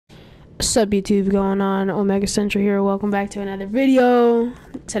What's up, YouTube? Going on? Omega Central here. Welcome back to another video.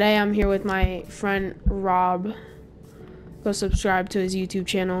 Today I'm here with my friend Rob. Go subscribe to his YouTube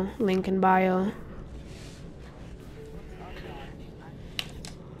channel, link in bio.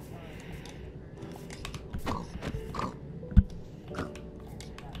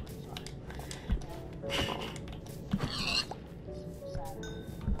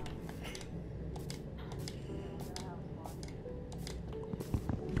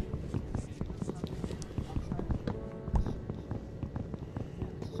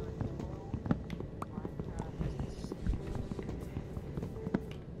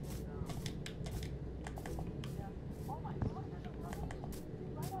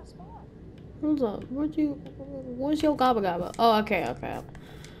 Hold up, where's your gabba gabba? Oh, okay.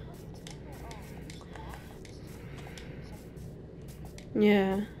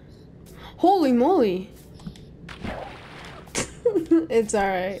 Yeah. Holy moly. It's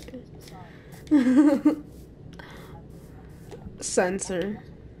alright. Sensor.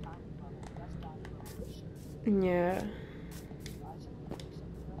 Yeah.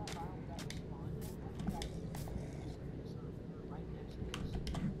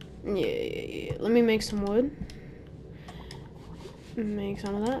 Yeah. Let me make some wood. Make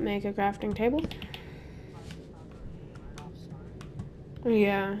some of that. Make a crafting table.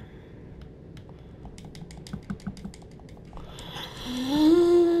 Yeah.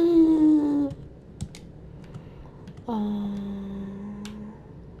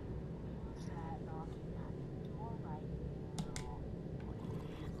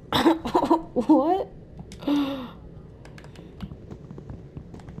 What?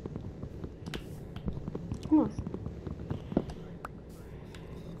 Come on.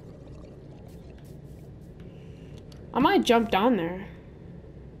 I might jump down there.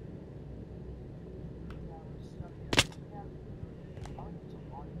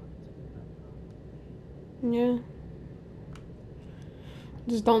 Yeah.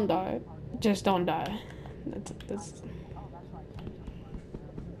 Just don't die. Just don't die. That's...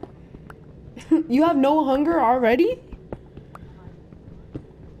 You have no hunger already?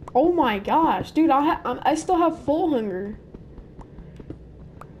 Oh my gosh, dude! I still have full hunger.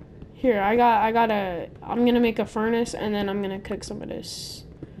 Here, I'm gonna make a furnace and then I'm gonna cook some of this.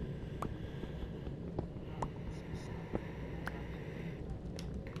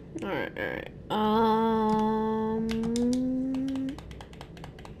 Alright.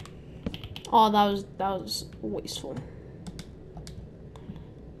 Oh, that was wasteful.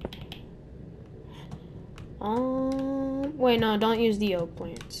 Wait, no, don't use the oak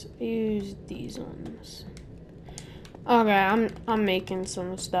plants. Use these ones. Okay, I'm making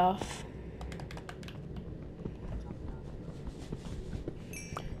some stuff.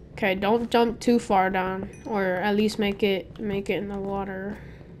 Okay, don't jump too far down, or at least make it in the water.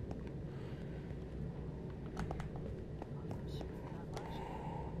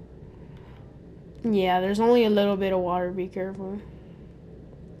 Yeah, there's only a little bit of water. Be careful.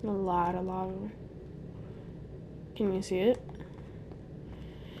 A lot of lava. Can you see it?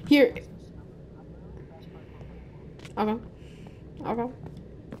 Here. Okay. What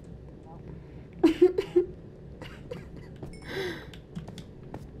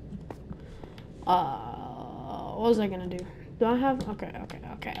was I gonna do? Do I have? Okay.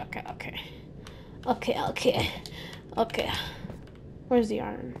 Where's the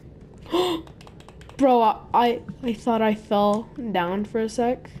iron? Bro, I thought I fell down for a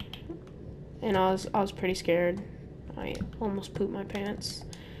sec, and I was pretty scared. I almost pooped my pants.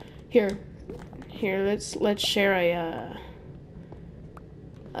 Here, let's share a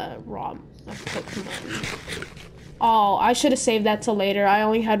cooked mutton. Oh, I should have saved that till later. I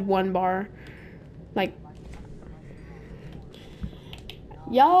only had one bar. Like,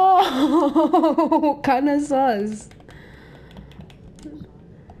 yo, kinda sus.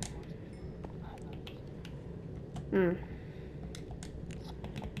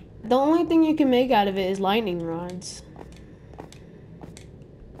 The only thing you can make out of it is lightning rods.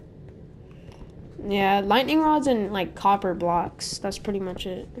 Yeah, lightning rods and like copper blocks. That's pretty much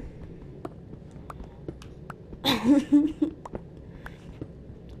it.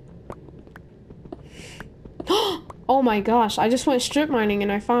 Oh my gosh, I just went strip mining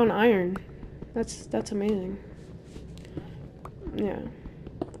and I found iron. That's amazing. Yeah.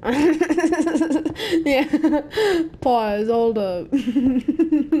 Yeah. Pause, hold up.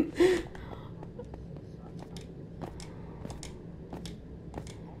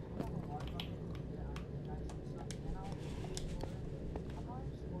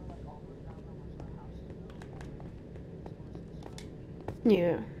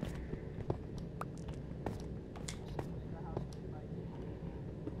 Yeah.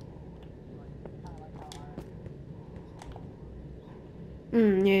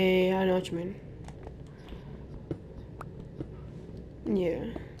 Yeah, I know what you mean. Yeah.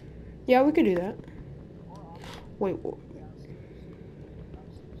 Yeah, we could do that. Wait,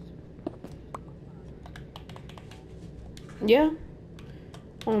 yeah.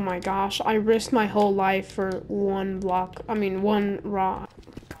 Oh my gosh, I risked my whole life for one block. I mean, one rock.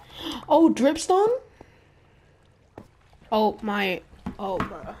 Oh, dripstone? Oh my, oh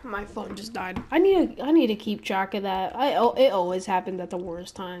bro, my phone just died. I need to keep track of that. It always happens at the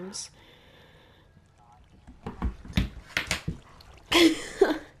worst times.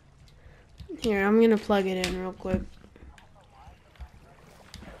 Here, I'm gonna plug it in real quick.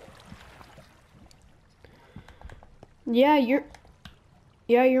 Yeah,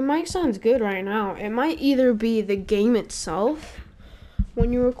 your mic sounds good right now. It might either be the game itself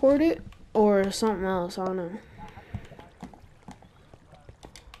when you record it or something else. I don't know.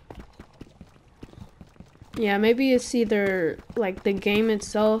 Yeah, maybe it's either like the game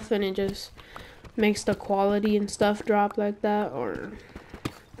itself and it just makes the quality and stuff drop like that, or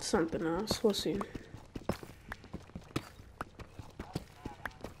something else. We'll see.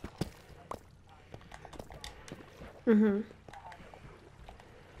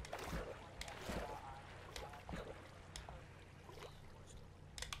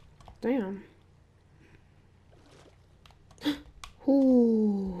 Damn.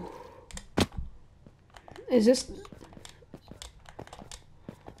 Ooh. Is this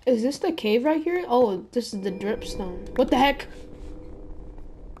the cave right here? Oh, this is the dripstone. What the heck?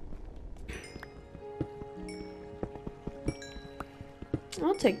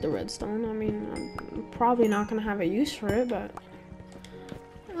 I'll take the redstone. I mean, I'm probably not gonna have a use for it, but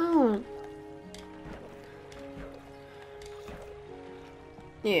oh,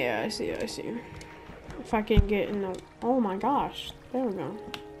 yeah, I see. If I can get in the, oh my gosh, there we go.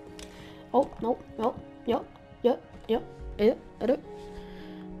 Oh nope, yep.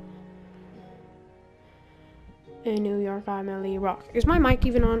 In New York, I'm Ellie Rock. Is my mic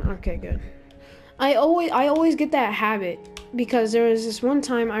even on? Okay, good. I always get that habit because there was this one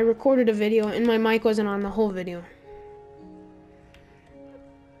time I recorded a video and my mic wasn't on the whole video.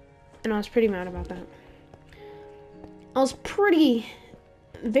 And I was pretty mad about that. I was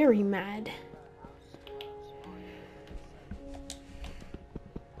very mad.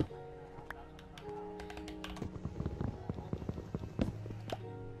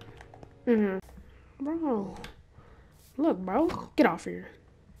 Bro. Look, bro. Get off here.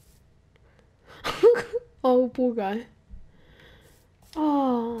 Oh, poor guy.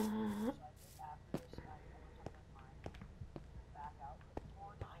 Oh.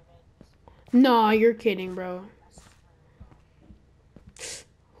 Nah, you're kidding, bro.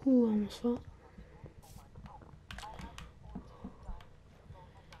 Ooh, almost fell.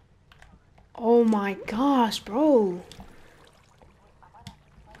 Oh my gosh, bro.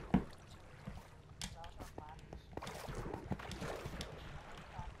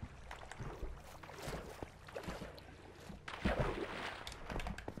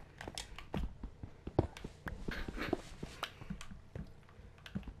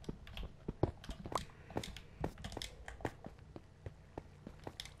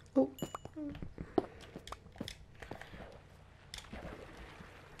 Oh.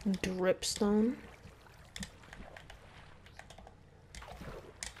 Dripstone.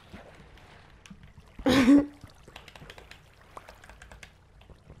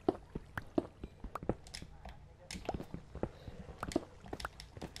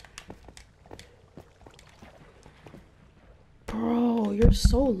 Bro, you're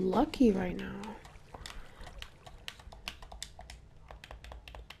so lucky right now.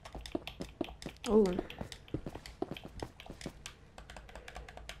 Oh.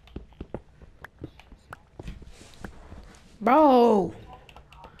 Bro.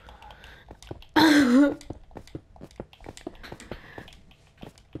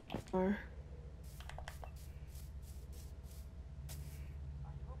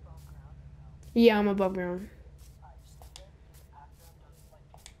 Yeah, I'm above ground.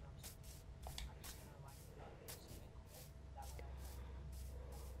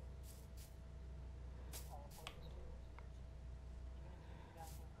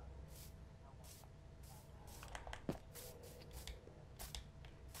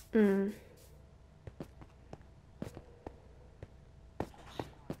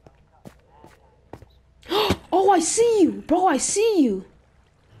 Oh, I see you! Bro, I see you!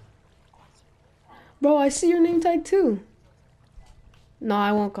 Bro, I see your name tag too. No,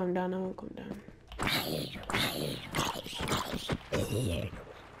 I won't come down.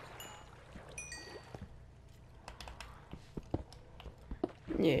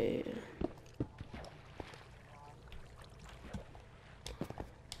 Yeah.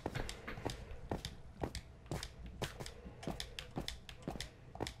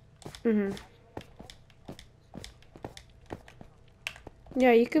 Mhm.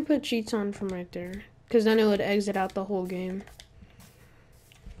 Yeah, you could put cheats on from right there, because then it would exit out the whole game.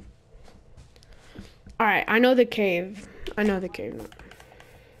 Alright, I know the cave. I know the cave now.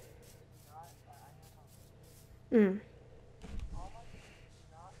 Mm.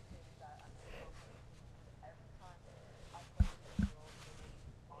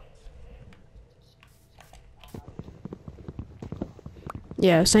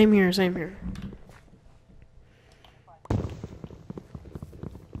 Yeah, same here, same here.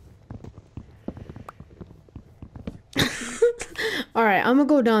 Alright, I'm gonna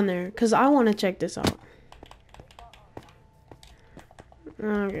go down there, because I want to check this out.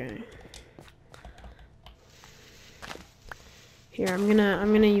 Okay. Here, I'm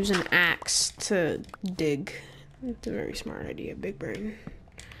gonna use an axe to dig. It's a very smart idea, big brain.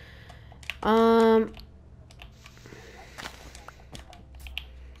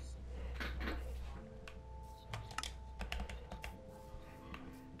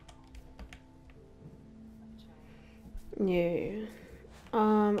 Yeah.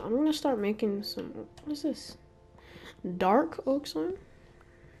 I'm gonna start making some. What is this? Dark oak slime?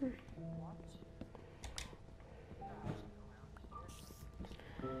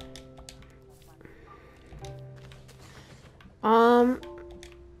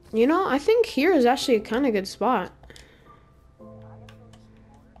 You know, I think here is actually a kind of good spot.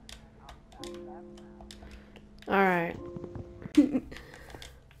 Alright. Come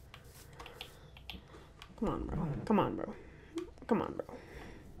on, bro. Come on, bro. Come on, bro.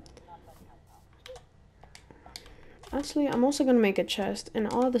 Actually, I'm also gonna make a chest, and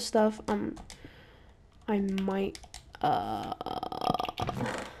all the stuff, I might,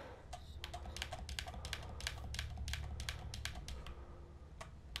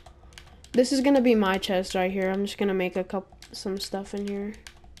 this is gonna be my chest right here. I'm just gonna make some stuff in here.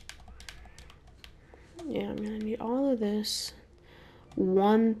 Yeah, I'm gonna need all of this.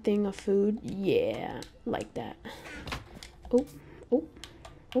 One thing of food. Yeah, like that. Oh, oh,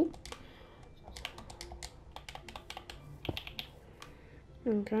 oh.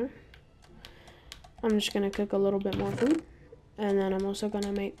 Okay. I'm just gonna cook a little bit more food. And then I'm also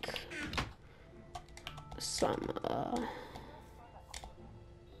gonna make some,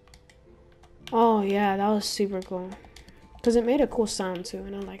 oh yeah, that was super cool. Because it made a cool sound too,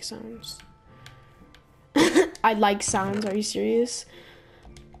 and I like sounds. I like sounds, are you serious?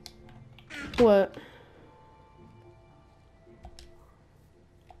 What?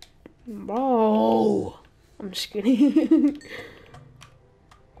 Bro. I'm just kidding.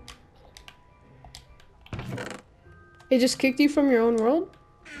 It just kicked you from your own world?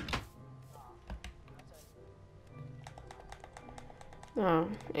 Oh,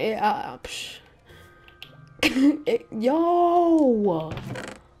 yeah. Yo!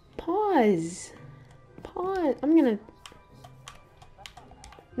 Pause. Pause. I'm gonna...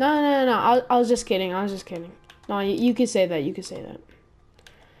 No. I was just kidding. I was just kidding. No, you could say that. You could say that.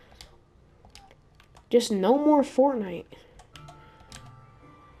 Just no more Fortnite.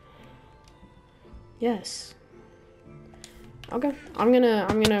 Yes. Okay. I'm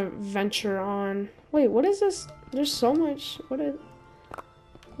gonna venture on. Wait, what is this? There's so much. What is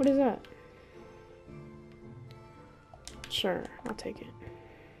that? Sure, I'll take it.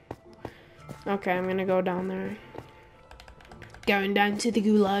 Okay, I'm gonna go down there. Going down to the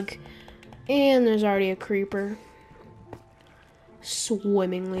gulag. And there's already a creeper.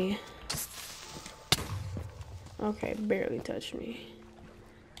 Swimmingly. Okay, barely touched me.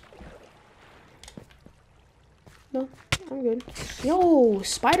 No, I'm good. Yo,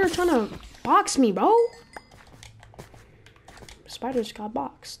 spider trying to box me, bro. Spider just got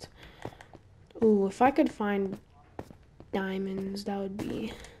boxed. Ooh, if I could find diamonds, that would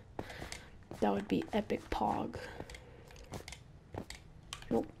be epic pog.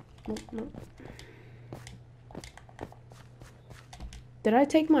 Nope. Did I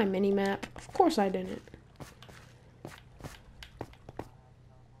take my mini map? Of course I didn't.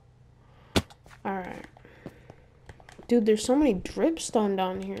 Alright. Dude, there's so many dripstone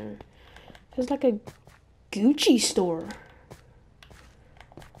down here. It's like a Gucci store.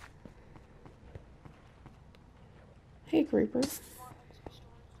 Hey, creeper.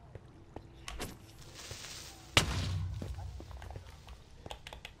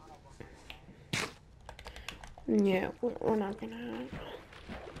 Yeah, we're not gonna have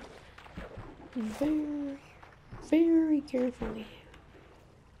very carefully.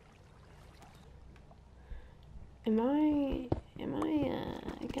 Can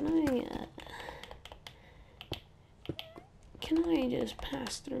I just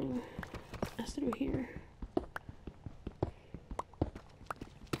pass through here?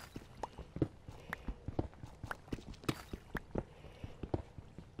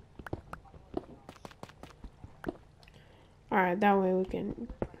 Alright, that way we can...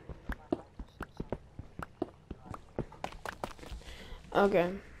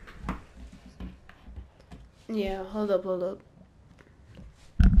 Okay. Yeah, hold up.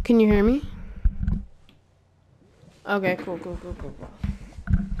 Can you hear me? Okay, cool.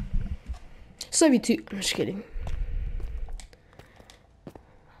 Sub you too. I'm just kidding.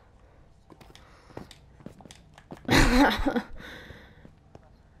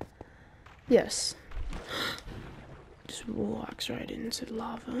 Yes. Just walks right into the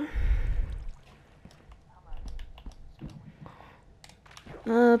lava.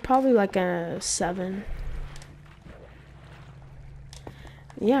 Probably like a 7.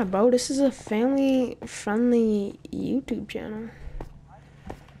 Yeah, bro, this is a family-friendly YouTube channel.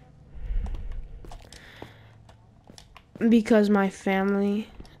 Because my family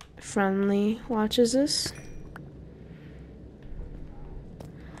friendly watches this.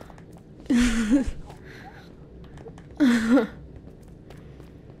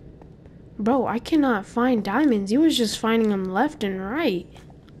 Bro, I cannot find diamonds. You was just finding them left and right.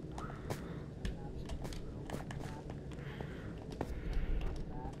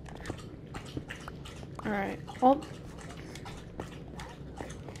 Alright. Oh,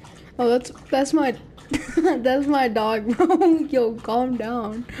 that's my that's my dog, bro. Yo, calm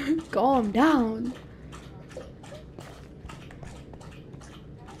down. Calm down.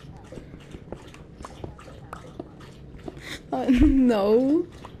 No.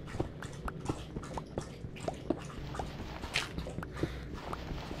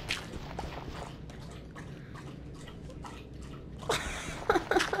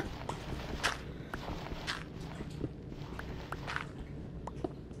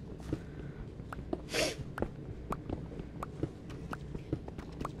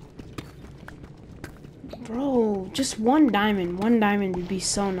 Bro, just one diamond. One diamond would be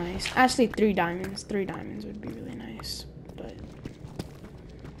so nice. Actually, 3 diamonds. 3 diamonds would be really nice. But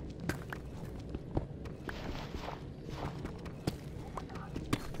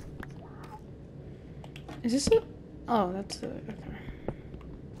is this a... Oh, that's a... Okay.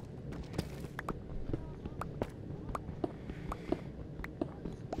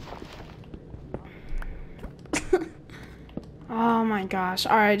 Oh my gosh.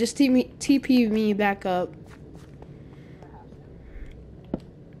 Alright, just TP me back up.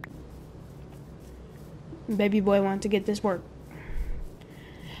 Baby boy want to get this work.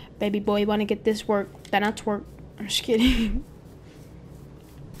 Baby boy want to get this work. Then that's work. I'm just kidding.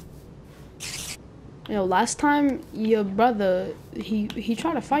 Yo, last time your brother, he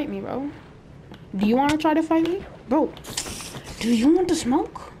tried to fight me, bro. Do you want to try to fight me? Bro, do you want to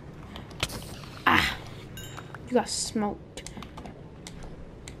smoke? Ah, you got smoked.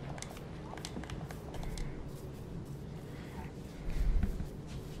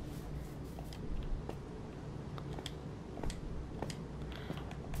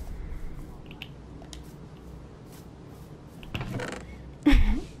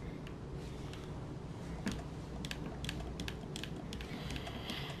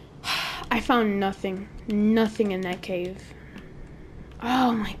 I found nothing in that cave.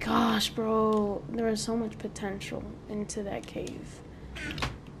 Oh my gosh, bro. There is so much potential into that cave.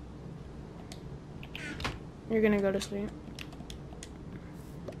 You're gonna go to sleep?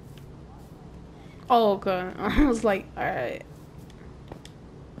 Oh, okay. I was like, alright.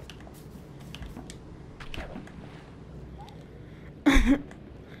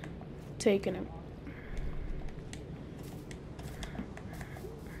 Taking it.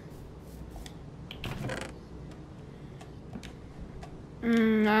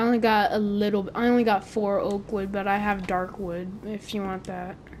 I only got 4 oak wood, but I have dark wood if you want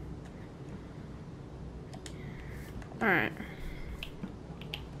that. Alright.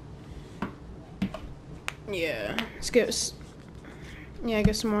 Yeah. Let's get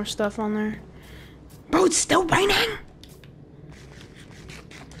some more stuff on there. Bro, it's still raining!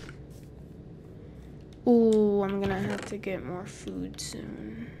 Ooh, I'm gonna have to get more food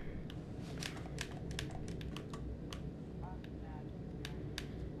soon.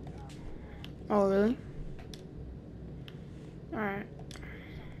 Oh, really? Alright.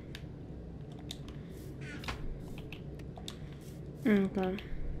 Okay.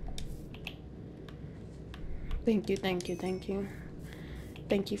 Thank you. Thank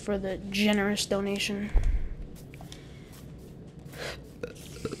you for the generous donation.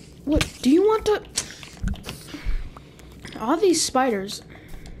 What? Do you want to... All these spiders...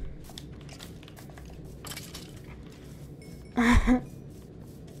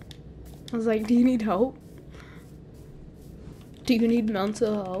 I was like, do you need help? Do you need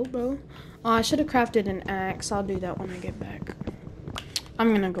mental help, bro? Oh, I should have crafted an axe. I'll do that when I get back.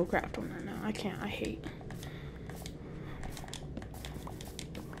 I'm gonna go craft one right now. I can't. I hate.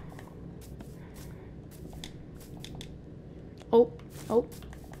 Oh.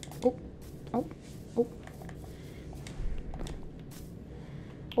 Oh. Oh. Oh.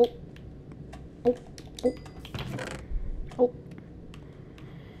 Oh. Oh. Oh. Oh.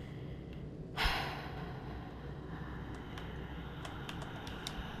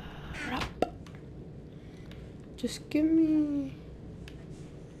 Just give me...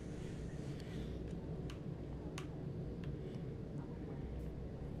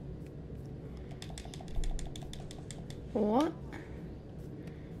 What?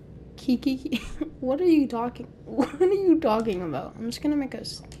 Kiki? What are you talking? What are you talking about? I'm just gonna make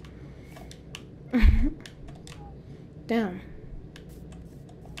us... Damn.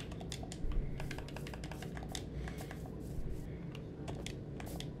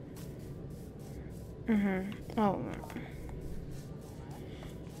 Oh.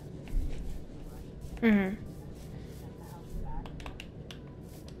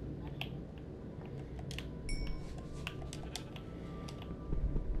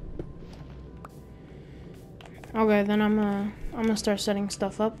 Okay, then I'm gonna start setting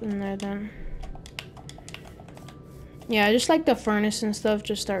stuff up in there then. Yeah, just like the furnace and stuff,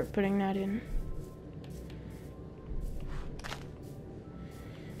 just start putting that in.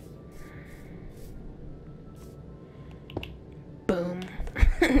 Boom.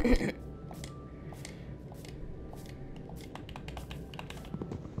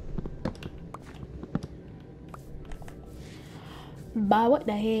 Bye, what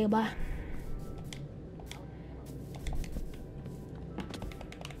the hell, bye.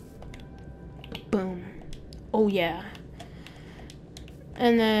 Boom. Oh, yeah.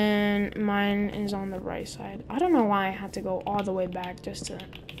 And then mine is on the right side. I don't know why I had to go all the way back just to...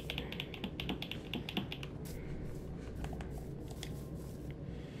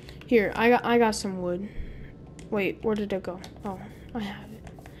 Here, I got some wood. Wait, where did it go? Oh, I have it.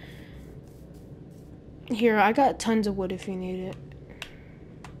 Here, I got tons of wood if you need it.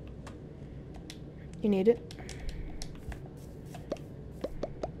 You need it?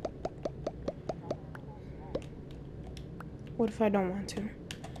 What if I don't want to?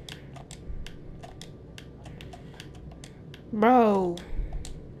 Bro.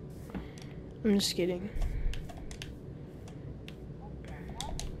 I'm just kidding.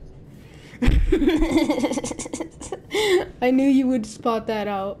 I knew you would spot that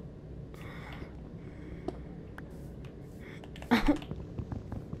out.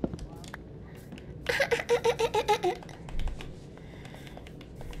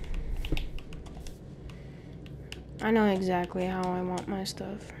 I know exactly how I want my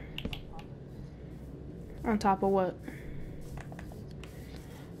stuff. On top of what?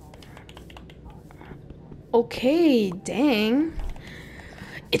 Okay, dang.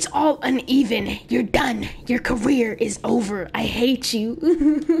 It's all uneven. You're done. Your career is over. I hate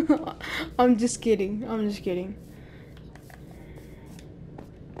you. I'm just kidding. I'm just kidding.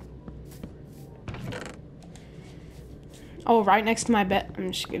 Oh, right next to my bed.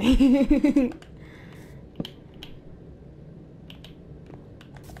 I'm just kidding.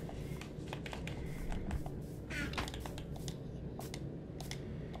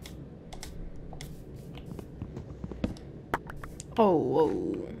 Oh,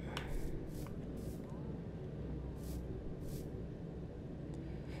 whoa.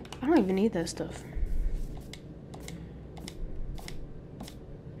 I don't even need that stuff.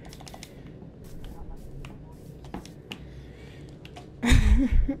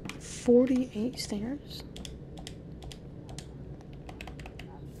 $48 stairs?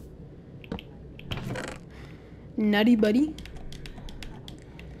 Nutty buddy.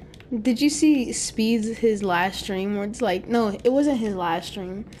 Did you see Speed's his last stream where it's like, no, it wasn't his last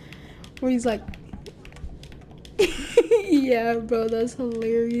stream, where he's like, yeah, bro, that's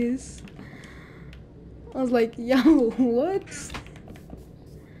hilarious. I was like, yo, what?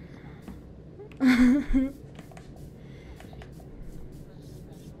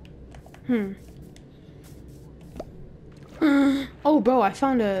 Oh, bro, I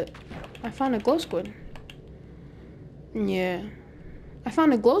found a glow squid. Yeah. I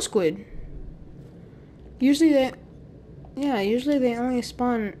found a glow squid. Usually they only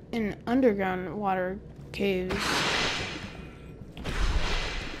spawn in underground water caves.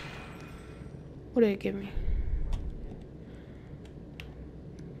 What did it give me?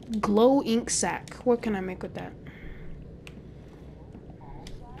 Glow ink sack. What can I make with that?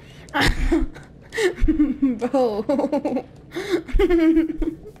 Bro.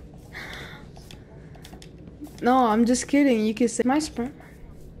 No, I'm just kidding. You can say my sprint.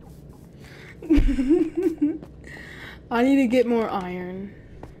 I need to get more iron.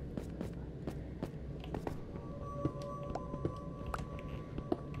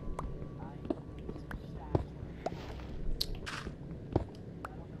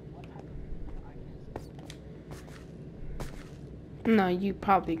 No, you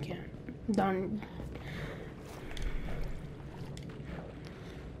probably can't. Don't.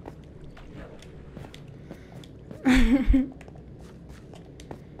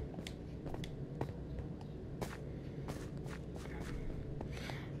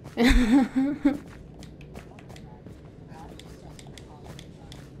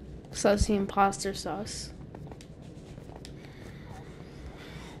 Sussy imposter sauce.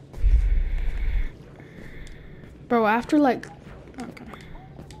 Bro, after like... Okay.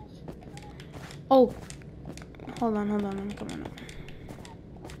 Oh. Hold on, I'm coming up.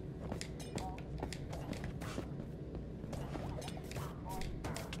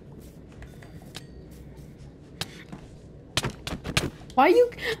 Why you...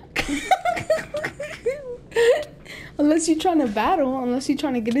 Unless you're trying to battle, unless you're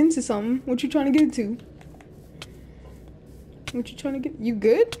trying to get into something. What you trying to get into? What you trying to get... You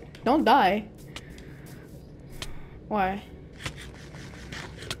good? Don't die. Why?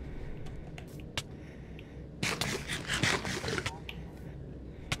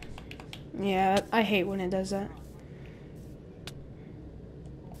 Yeah, I hate when it does that.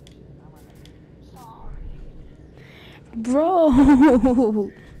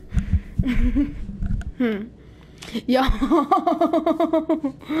 Bro. Yo.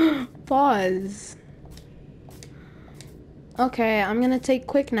 Pause. Okay, I'm gonna take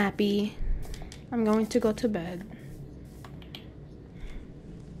quick nappy. I'm going to go to bed.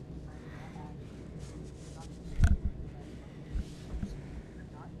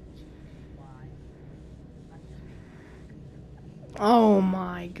 Oh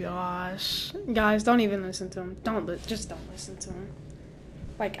my gosh. Guys, don't even listen to him. Just don't listen to him.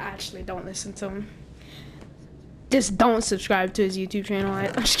 Like, actually, don't listen to him. Just don't subscribe to his YouTube channel.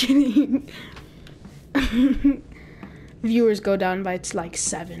 I'm just kidding. Viewers go down by like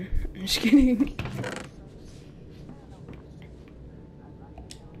 7. I'm just kidding.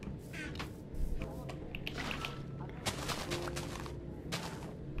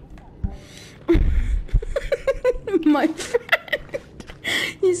 My friend.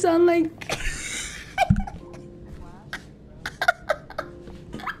 You sound like...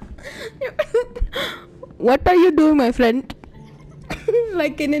 What are you doing, my friend?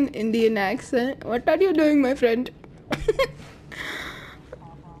 Like in an Indian accent. What are you doing, my friend?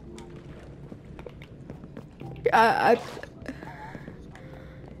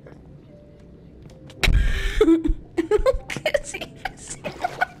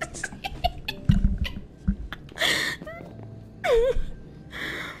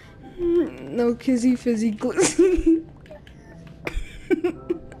 No kizzy fizzy glizzy.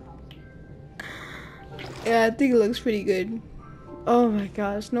 Yeah, I think it looks pretty good. Oh my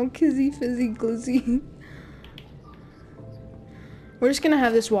gosh, no kizzy fizzy glizzy. We're just gonna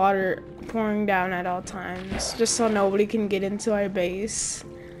have this water pouring down at all times, just so nobody can get into our base.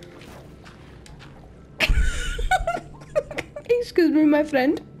 Excuse me, my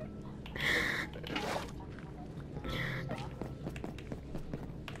friend.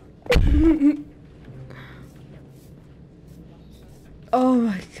 Oh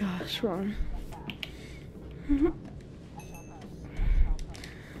my gosh, Ron.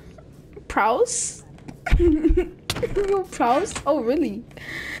 Prowse? Prowse? Oh, really?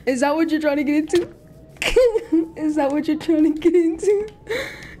 Is that what you're trying to get into? Is that what you're trying to get into?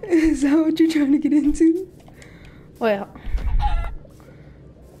 Is that what you're trying to get into? Wait.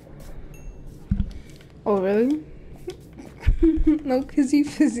 Oh, really? No kizzy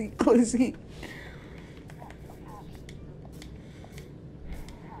fizzy glizzy.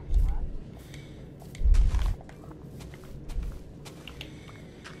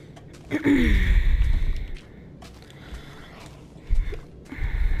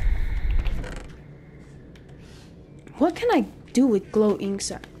 What can I do with glow ink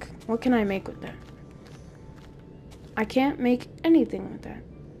sac? What can I make with that? I can't make anything with that.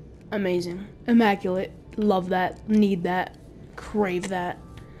 Amazing. Immaculate. Love that. Need that. Crave that.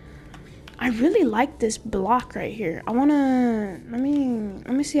 I really like this block right here. I wanna... Let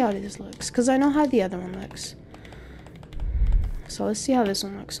me see how this looks. Because I know how the other one looks. So let's see how this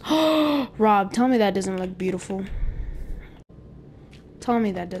one looks. Rob, tell me that doesn't look beautiful. Tell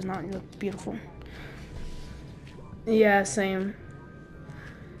me that does not look beautiful. Yeah, same.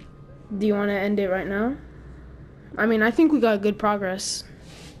 Do you want to end it right now? I mean, I think we got good progress.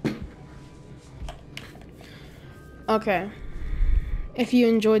 Okay. If you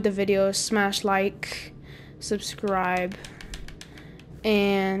enjoyed the video, smash like, subscribe,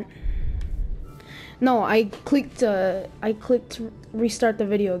 and... No, I clicked restart the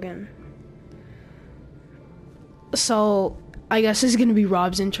video again. So, I guess it's gonna be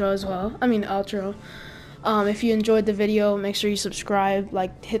Rob's intro as well. I mean, outro. If you enjoyed the video, make sure you subscribe,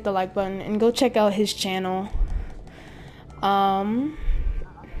 hit the like button, and go check out his channel.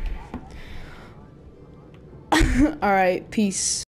 Alright, peace.